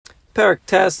Perek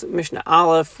Tes, Mishnah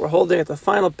Aleph. We're holding at the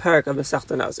final perek of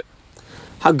Masechta Nazir.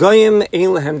 Hagoyim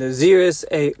ein lehem naziris.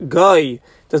 A goy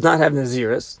does not have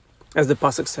naziris, as the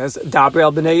pasuk says. Dabri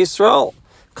al bnei Yisrael.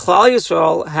 Klal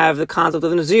Yisrael have the concept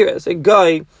of naziris. A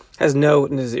goy has no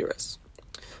naziris.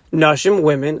 Nashim,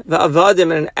 women,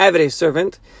 va'avadim, and an aved,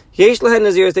 servant. Yesh lehem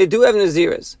naziris. They do have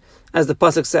naziris, as the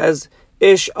pasuk says.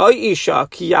 Ish ay isha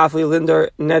ki yafli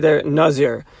linder neder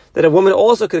nazir. That a woman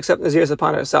also could accept naziris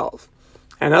upon herself.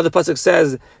 And now the pasuk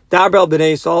says, Dabrel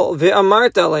b'nei Yisrael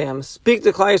v'amarta aleim. Speak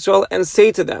to Klal Yisrael and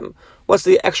say to them. What's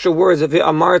the extra words of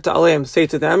v'amarta aleim? Say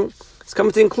to them. It's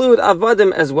coming to include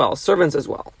avadim as well, servants as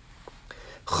well.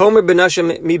 Chomer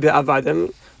b'nashim mi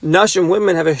be'avadim. Nashim,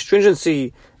 women, have a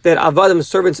stringency that avadim,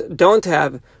 servants, don't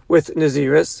have with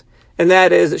naziris, and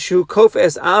that is shu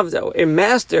kofes avdo. A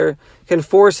master can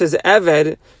force his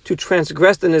eved to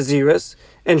transgress the naziris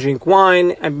and drink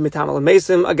wine and mitamal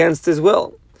mesim against his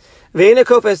will. Ve'ena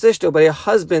kofes ishto, but a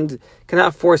husband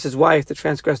cannot force his wife to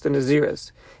transgress the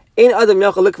naziris. In adam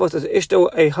yachal likvos ishto,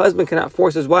 a husband cannot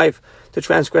force his wife to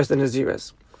transgress the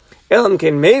naziris. Elam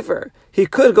ken mefer, he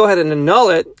could go ahead and annul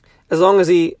it as long as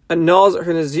he annuls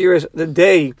her naziris the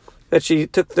day that she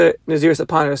took the naziris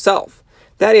upon herself.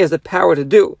 That he has the power to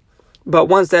do. But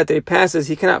once that day passes,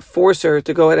 he cannot force her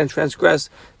to go ahead and transgress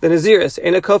the naziris.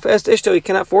 In a kofes ishto, he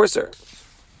cannot force her.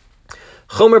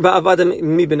 Chomer ba'avadim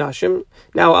mi benashim.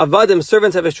 Now, avadim,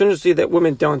 servants, have a stringency that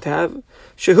women don't have.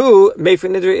 Shehu mefer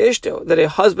nidri ishto, that a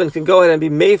husband can go ahead and be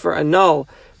mefer, annul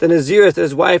the naziris that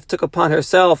his wife took upon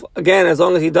herself. Again, as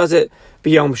long as he does it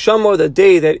b'yom shamo, the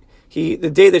day that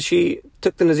she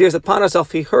took the naziris upon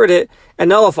herself, he heard it and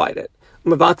nullified it.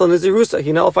 Umevatal nazirusa,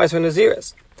 he nullifies her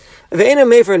naziris. Ve'ena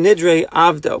mefer nidre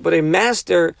avdo, but a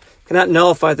master cannot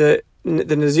nullify the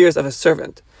naziris of a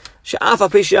servant.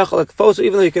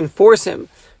 Even though you can force him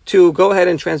to go ahead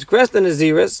and transgress the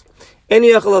naziris, as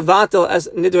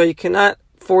nidra, he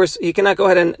cannot go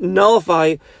ahead and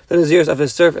nullify the naziris of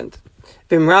his servant.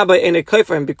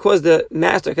 Because the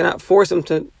master cannot force him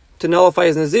to nullify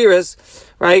his naziris,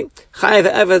 right?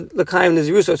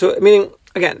 So, meaning,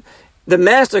 again, the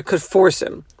master could force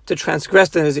him to transgress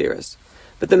the naziris,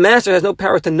 but the master has no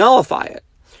power to nullify it.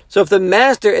 So if the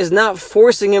master is not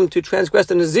forcing him to transgress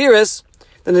the naziris,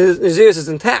 then the naziris is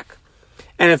intact.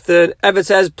 And if the eved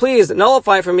says, please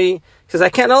nullify for me, he says, I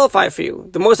can't nullify it for you.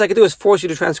 The most I can do is force you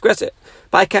to transgress it,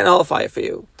 but I can't nullify it for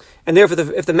you. And therefore,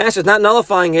 if the master is not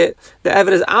nullifying it, the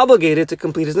eved is obligated to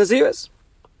complete his naziris.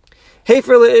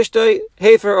 Hefer le'ishtoi,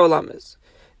 hefer olamis.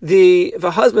 If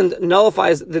a husband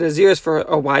nullifies the naziris for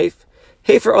a wife,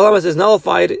 hefer olamis is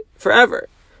nullified forever.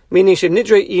 Meaning,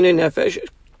 shenidre ine nefesh,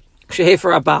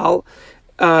 shehefer abal,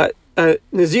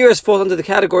 naziris falls under the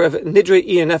category of nidre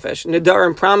iya nefesh,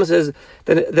 nidarim, promises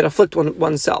that afflict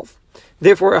oneself.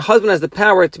 Therefore, a husband has the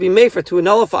power to be mefer, to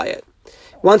nullify it.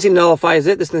 Once he nullifies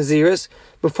it, this naziris,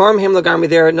 before him lagarmi,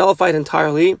 they are nullified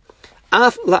entirely.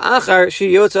 Af la'achar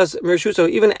she yotzas mershuso,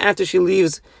 even after she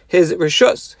leaves his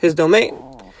reshus, his domain.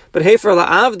 But hefer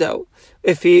la'avdo,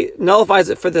 if he nullifies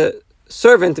it for the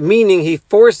servant, meaning he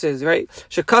forces, right?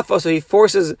 Shekafo, so he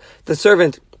forces the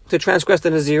servant to transgress the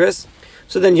naziris.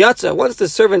 So then Yatza, once the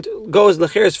servant goes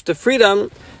Lecheres to freedom,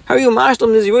 how are you Mashlam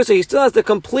Nazirusa? He still has to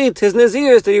complete his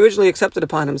Naziris that he originally accepted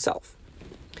upon himself.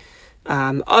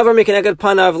 Avar Mekanegad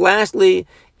Panav, lastly,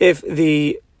 if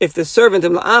the servant,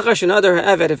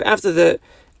 if after the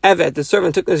Eved, the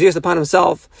servant took Naziris upon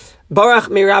himself, Barach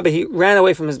Mirabah, he ran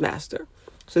away from his master.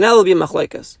 So now there'll be a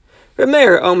Machlaikas.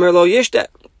 Remeir Omer Lo Yishtek.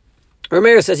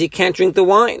 Remeir says he can't drink the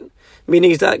wine, meaning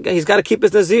he's got to keep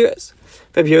his Naziris.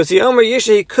 Rabbi Yossi Omer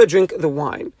Yisha, he could drink the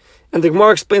wine. And the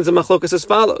Gemara explains the Machlokas as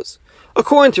follows.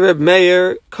 According to Reb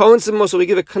Meir, Kohen Simoso, we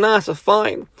give a kanas, a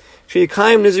fine.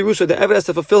 Sheyikayim Nazirusa, the Eved has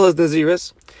to fulfill his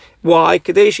Naziris. Why?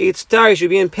 Kadesh Yitztar, he should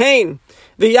be in pain.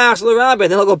 V'yas l'rabbi,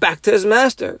 then he'll go back to his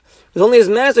master. Because only his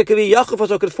master could be Yachuf,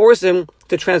 so could force him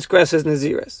to transgress his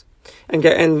Naziris. And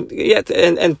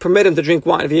permit him to drink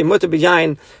wine. V'yimut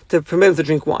b'yayin, to permit him to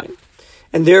drink wine.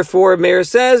 And therefore, Meir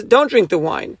says, don't drink the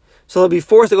wine. So he'll be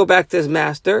forced to go back to his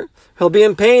master. He'll be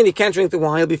in pain. He can't drink the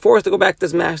wine. He'll be forced to go back to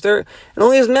his master. And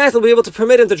only his master will be able to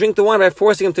permit him to drink the wine by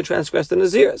forcing him to transgress the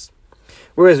Naziris.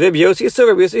 Whereas Rabbi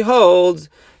Yossi holds,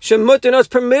 Shemutter, no, it's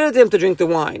permitted him to drink the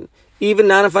wine, even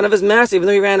not in front of his master, even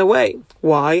though he ran away.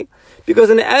 Why? Because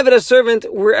an Eved, a servant,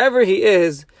 wherever he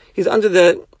is, he's under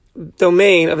the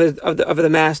domain of the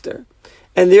master.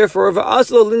 And therefore,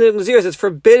 it's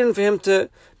forbidden for him to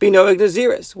be Noeg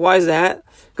Naziris. Why is that?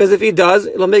 Because if he does,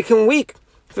 it'll make him weak.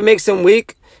 If it makes him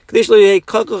weak, if it makes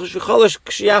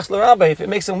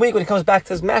him weak when he comes back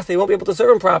to his master, he won't be able to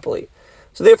serve him properly.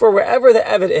 So therefore, wherever the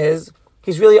Eved is,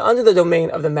 he's really under the domain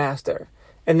of the master.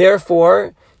 And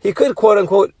therefore, he could, quote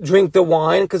unquote, drink the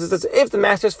wine, because it's as if the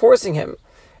master is forcing him.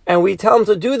 And we tell him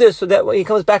to do this so that when he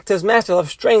comes back to his master, he'll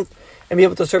have strength and be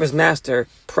able to serve his master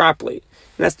properly.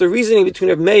 And that's the reasoning between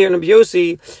Reb Meir and Reb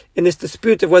Yossi in this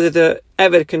dispute of whether the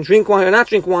Eved can drink wine or not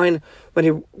drink wine when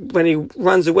he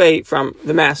runs away from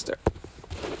the master.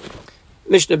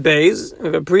 Mishnah Beis, we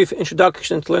have a brief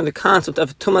introduction to learn the concept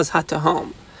of Tumas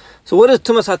HaTahom. So what is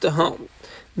Tumas HaTahom?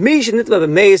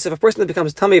 If a person that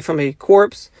becomes tummy from a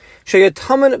corpse,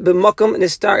 Shayataman b'makom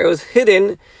nistar, it was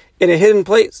hidden in a hidden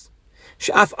place.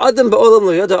 She'af adam ba'olam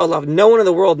lo yada alav, no one in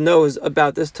the world knows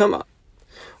about this tumah.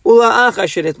 Ula acha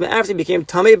shedit, after he became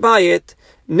tummy by it,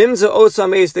 nimza otsa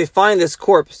meis, they find this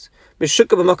corpse,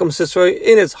 b'shukah b'makom sisroi,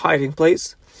 in its hiding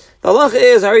place. The halacha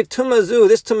is, hari tumazu,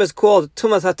 this tumah is called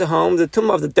Tumas HaTahom, the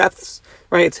tumah of the depths,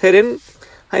 right? It's hidden.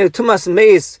 Tumas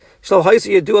meis, shlo ha'isa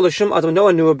yadu alashum adam, no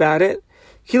one knew about it.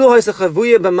 As if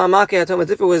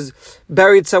it was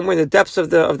buried somewhere in the depths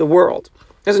of the world.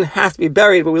 It doesn't have to be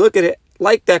buried, but we look at it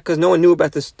like that because no one knew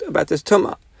about this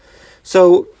tumah.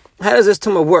 So how does this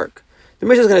tumah work? The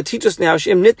Mishnah is going to teach us now. If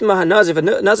a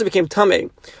nazir became tummy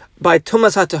by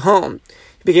Tumas HaTahom,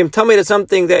 he became tummy to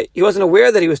something that he wasn't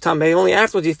aware that he was tummy. Only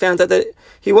afterwards he found out that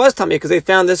he was tummy because they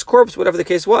found this corpse, whatever the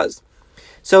case was.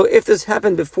 So if this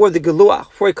happened before the geluach,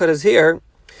 before he cut his hair,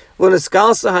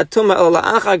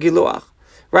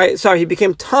 right? Sorry, he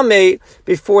became tamei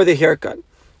before the haircut.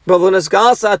 But the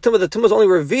tumah was only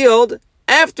revealed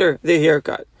after the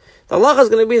haircut. The halacha is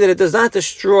going to be that it does not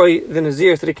destroy the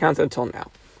nazir that he counted until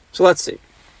now. So let's see.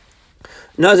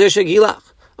 Nazir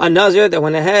shegilach, a nazir that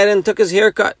went ahead and took his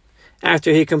haircut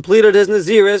after he completed his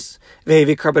naziris.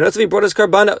 Vehevi karbanos, he brought his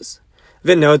karbanos.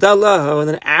 V'nodalahu, and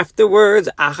then afterwards,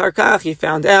 achar kach, he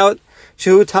found out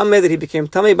shehu tamei, that he became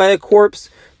tamei by a corpse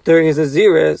during his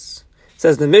naziris.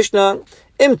 Says the Mishnah,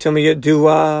 Im Tumah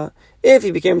Yadua, if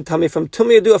he became tummy from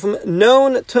Tumah Yadua, from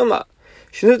known Tumah,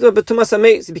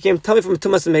 he became tummy from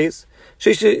Tumas Ameis,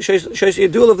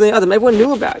 everyone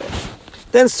knew about it.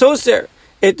 Then Soser,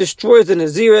 it destroys the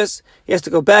Naziris, he has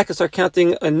to go back and start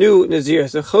counting a new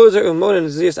Naziris. The Choser Umona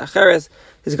Naziris Acheres,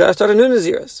 he's got to start a new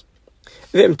Naziris.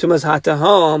 But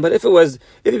if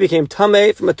he became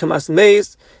Tameh from a Tumas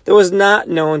Meis, that was not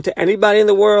known to anybody in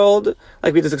the world,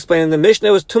 like we just explained in the Mishnah,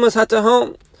 it was Tumas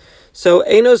HaTahom. So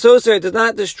Eino Soser does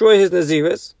not destroy his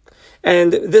Naziris,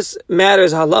 and this matter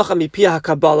is halacha mipia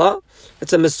HaKabbalah.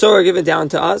 It's a Masorah given down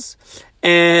to us,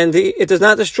 and it does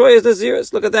not destroy his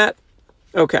Naziris. Look at that.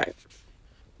 Okay.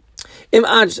 It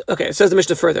says the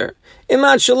Mishnah further.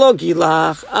 Imad shelo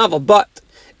gilach aval, but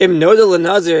im noda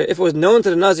l'nazir, if it was known to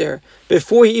the Nazir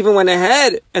before he even went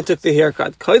ahead and took the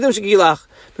haircut, koydem shegilach,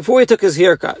 before he took his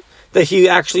haircut, that he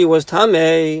actually was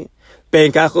tamei,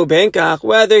 benkach u benkach,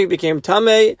 whether he became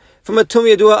tamei from a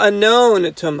tumah yadua, a known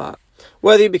tumah,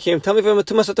 whether he became tamei from a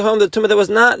tumas HaTahom, the tumah that was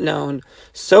not known,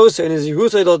 so in his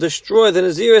Yerusha it'll destroy the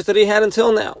Naziris that he had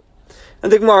until now.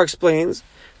 And the Gemara explains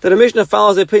that the Mishnah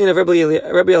follows the opinion of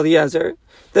Rabbi Eliezer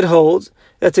that holds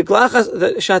that the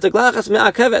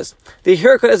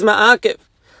haircut is ma'akiv.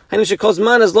 And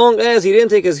as long as he didn't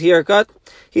take his haircut,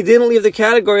 he didn't leave the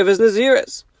category of his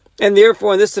Naziris. And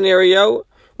therefore, in this scenario,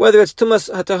 whether it's Tumas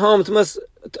HaTahom, Tumas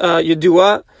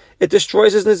Yadua, it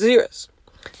destroys his Naziris.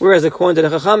 Whereas according to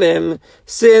the Chachamim,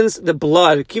 since the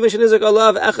blood, as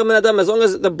long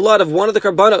as the blood of one of the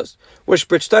karbanos was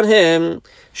spritched on him,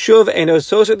 Shuv Eino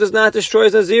Soser does not destroy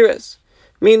his Naziris.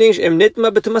 Meaning,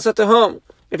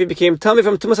 if he became tummy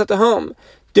from Tumas HaTahom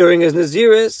during his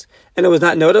Naziris, and it was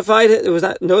not notified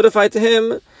to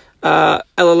him,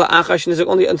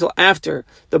 only until after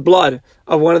the blood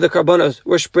of one of the karbanos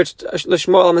were spritched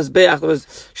l'shmor al mizbeach. There was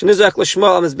shenizach l'shmor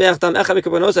al mizbeach tam echad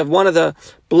mikarbanos. One of the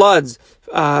bloods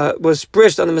was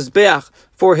spritched on the mizbeach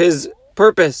for his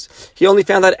purpose. He only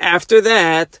found out after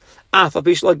that.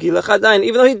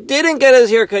 Even though he didn't get his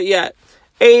haircut yet,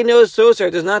 Eino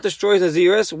Soser does not destroy his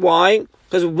Naziris. Why?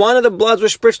 Because one of the bloods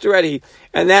was spritched already,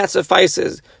 and that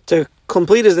suffices to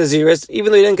complete his Naziris,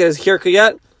 even though he didn't get his haircut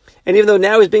yet. And even though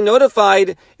now he's being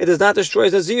notified, it does not destroy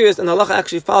his Naziris, and the halacha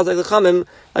actually follows like the Chamim,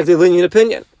 like the lenient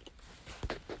opinion.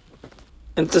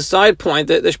 And it's a side point,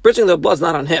 that the spritzing of the blood is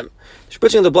not on him. The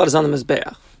spritzing of the blood is on the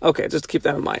Mizbeach. Okay, just to keep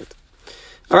that in mind.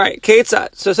 Alright,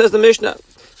 Ketzat. So says the Mishnah.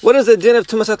 What is the din of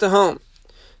Tumas HaTahom?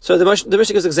 So the Mishnah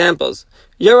gives examples.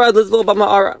 Yarad Litzvah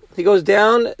B'Ma'ara. He goes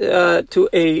down to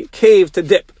a cave to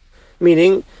dip.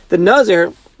 Meaning, the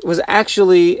Nazir was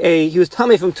actually he was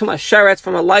tummy from Tumah Sheretz,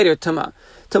 from a lighter Tumah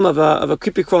of a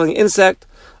creepy crawling insect,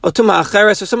 or Tumah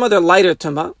Acheres, or some other lighter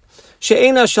Tumah.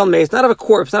 She'ena Shel Meis, not of a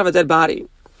corpse, not of a dead body.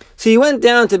 So he went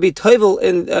down to be toivel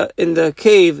in the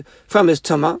cave from his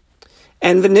Tumah,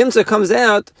 and the Nimsa comes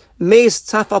out, Meis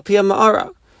Tzaf Al Pia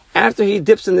Ma'ara, after he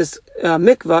dips in this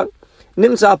mikvah,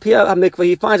 nimtza al piyah mikvah,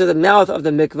 he finds at the mouth of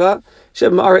the mikvah,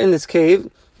 shebmar in this cave,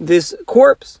 this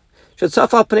corpse. Should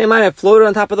safal pnei mayim, floated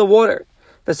on top of the water.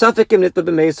 The suffix im nitba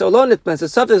b'meis, so lo nitba. So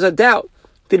suffix is a doubt,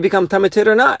 did he become tametit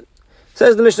or not?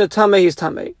 Says the Mishnah, tameh, he's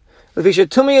tameh. If he should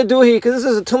tumah yaduhi, because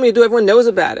this is a tumah yadu, everyone knows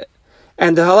about it.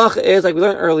 And the halacha is, like we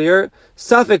learned earlier,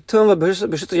 suffix tumah b'shut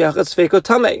yachad sfeiko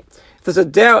tameh. If there's a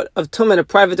doubt of tumah in a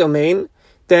private domain,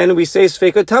 then we say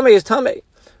sfeiko tameh is tameh.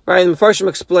 Right? And the Mefarshim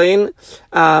explain,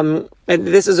 and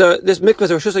this mikvah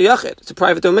is a reshus yachid, it's a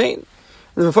private domain.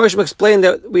 And the Mefarshim explain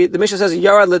that the Mishnah says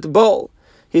yarad lit bol.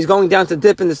 He's going down to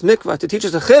dip in this mikvah to teach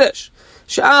us a chiddush.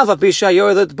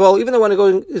 Even though when he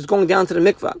is going down to the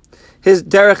mikvah, his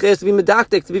derech is to be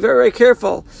medaktik, to be very, very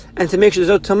careful, and to make sure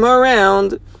there's no tumah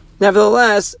around.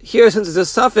 Nevertheless, here, since it's a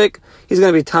suffix, he's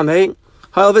going to be tameh.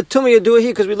 However, tumah yaduhi,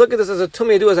 because we look at this as a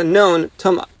tumah yadu, as a known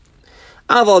tumah.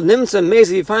 Aval nimtza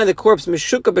mezi, you find the corpse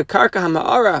mishuka bekarka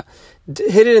hama'ara,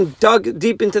 hidden and dug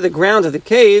deep into the ground of the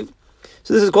cave.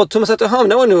 So this is called tumas hatahom.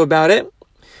 No one knew about it.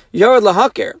 Yarad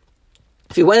lahakir.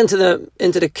 If he went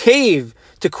into the cave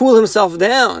to cool himself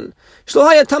down,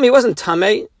 shlohaya tameh, he wasn't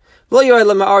tameh. Lo yarad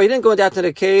lama'ara, he didn't go down to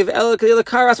the cave. El kadila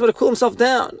to cool himself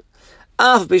down.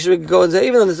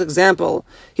 Even in this example,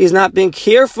 he's not being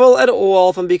careful at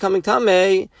all from becoming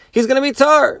tameh, he's going to be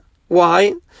tar.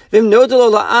 Why? If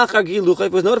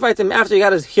it was notified to him after he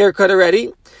got his haircut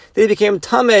already, that he became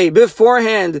tameh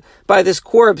beforehand by this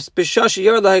corpse,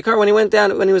 when he went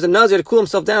down, when he was a nazir to cool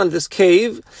himself down in this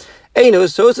cave,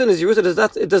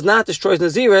 it does not destroy his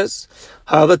naziris,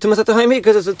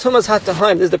 because it's a tumas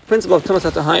hatahim. This is the principle of tumas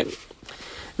hatahim.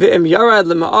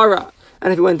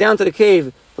 And if he went down to the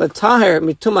cave, l'taher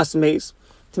mitumas meis,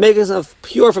 to make himself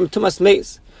pure from tumas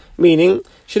meis, meaning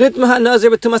shenitma nazir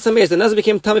with tumas meis, the nazir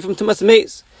became tameh from tumas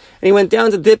meis, and he went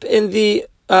down to dip in the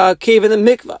cave in the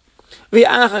mikvah. And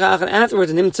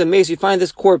afterwards, in nimtza meis, you find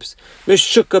this corpse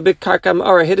mishuka b'karka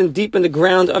ma'ara, hidden deep in the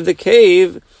ground of the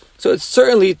cave. So it's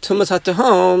certainly tumas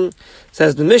hatahom.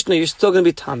 Says the Mishnah, you're still going to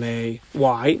be tameh.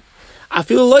 Why?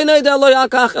 Even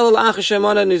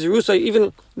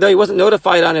though he wasn't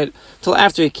notified on it till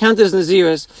after he counted his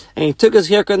naziris and he took his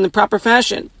haircut in the proper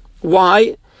fashion.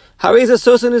 Why? Hareza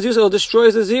sosa naziris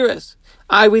destroys the naziris.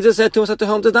 We just said tumas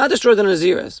hatahom does not destroy the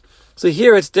naziris. So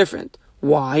here it's different.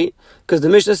 Why? Because the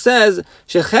Mishnah says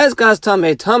shechezkas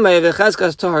tameh tameh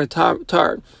v'chezkas tar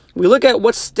tar. We look at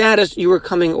what status you were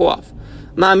coming off.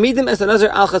 Ma'amidim as the nazir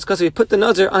al chazkas. We put the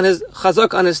nazir on his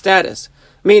chazak, on his status,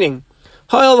 meaning.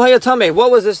 What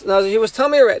was this? He was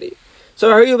tummy already.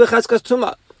 So he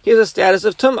has a status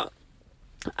of tumah.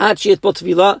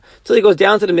 Till he goes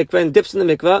down to the mikveh and dips in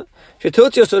the mikveh.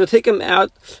 So to take him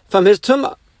out from his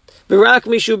tumah.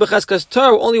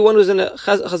 Only one who's in a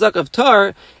chazak of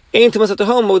tar. Ain't tumas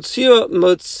hatahom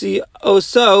motzi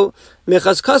oso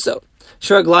mechazkaso.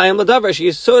 Shraglayim ladavar. She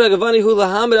is so gavani hu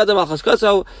lahamid adam al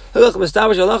chazkaso. Hilach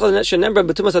mistavish alacha shenember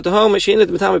betumas hatahom. Sheinit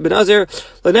b'tamid benazir.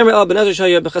 Lenember al benazir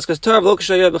shaya b'chazkas tar. V'lo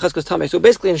k'shaya b'chazkas tameh. So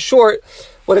basically, in short,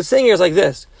 what it's saying here is like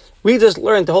this. We just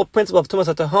learned the whole principle of tumas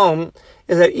hatahom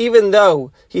is that even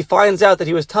though he finds out that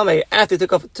he was tameh after he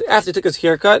took his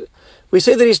haircut, we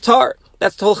say that he's tar.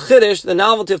 That's the whole chiddush, the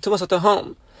novelty of tumas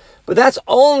hatahom. But that's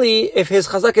only if his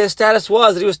chazaka, his status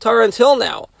was that he was tar until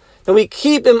now. Then we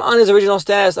keep him on his original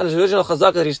status, on his original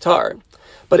chazaka that he's tar.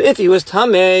 But if he was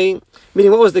tameh,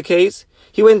 meaning what was the case?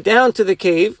 He went down to the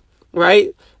cave,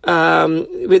 right?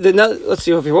 Let's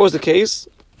see, what was the case?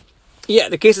 Yeah,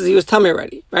 the case is he was tameh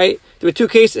already, right? There were two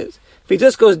cases. If he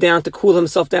just goes down to cool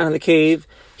himself down in the cave,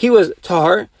 he was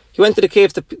tar. He went to the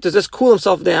cave to just cool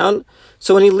himself down.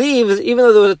 So when he leaves, even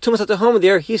though there was a tumas hatahom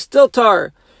there, he's still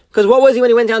tar. Because what was he when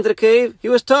he went down to the cave? He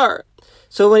was tar.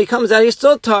 So when he comes out, he's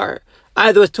still tar.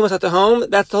 Either was tumas hatahom,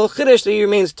 that's the whole chiddush, that he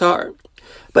remains tar.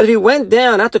 But if he went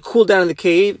down, not to cool down in the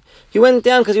cave, he went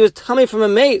down because he was tummy from a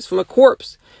mace, from a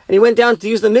corpse. And he went down to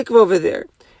use the mikvah over there.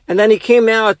 And then he came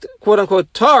out, quote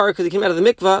unquote, tar, because he came out of the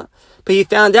mikvah, but he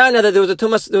found out now that there was a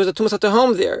tumas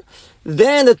hatahom there.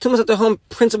 Then the tumas hatahom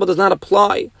principle does not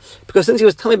apply. Because since he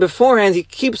was tummy beforehand, he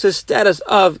keeps his status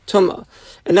of tumah.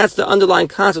 And that's the underlying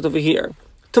concept over here.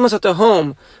 Tumas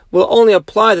hatahom will only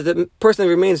apply that the person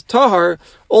remains tahar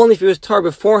only if he was tar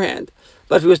beforehand.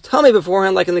 But if he was tummy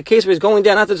beforehand, like in the case where he's going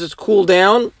down, not to just cool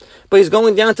down, but he's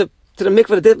going down to the mikveh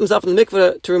to dip himself in the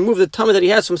mikveh to remove the tummy that he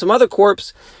has from some other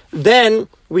corpse, then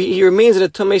he remains in a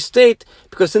tummy state,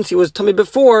 because since he was tummy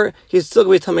before, he's still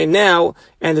going to be tummy now,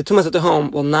 and the tumas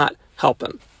hatahom will not help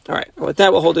him. All right, with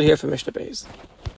that, we'll hold it here for Mishnah Beis.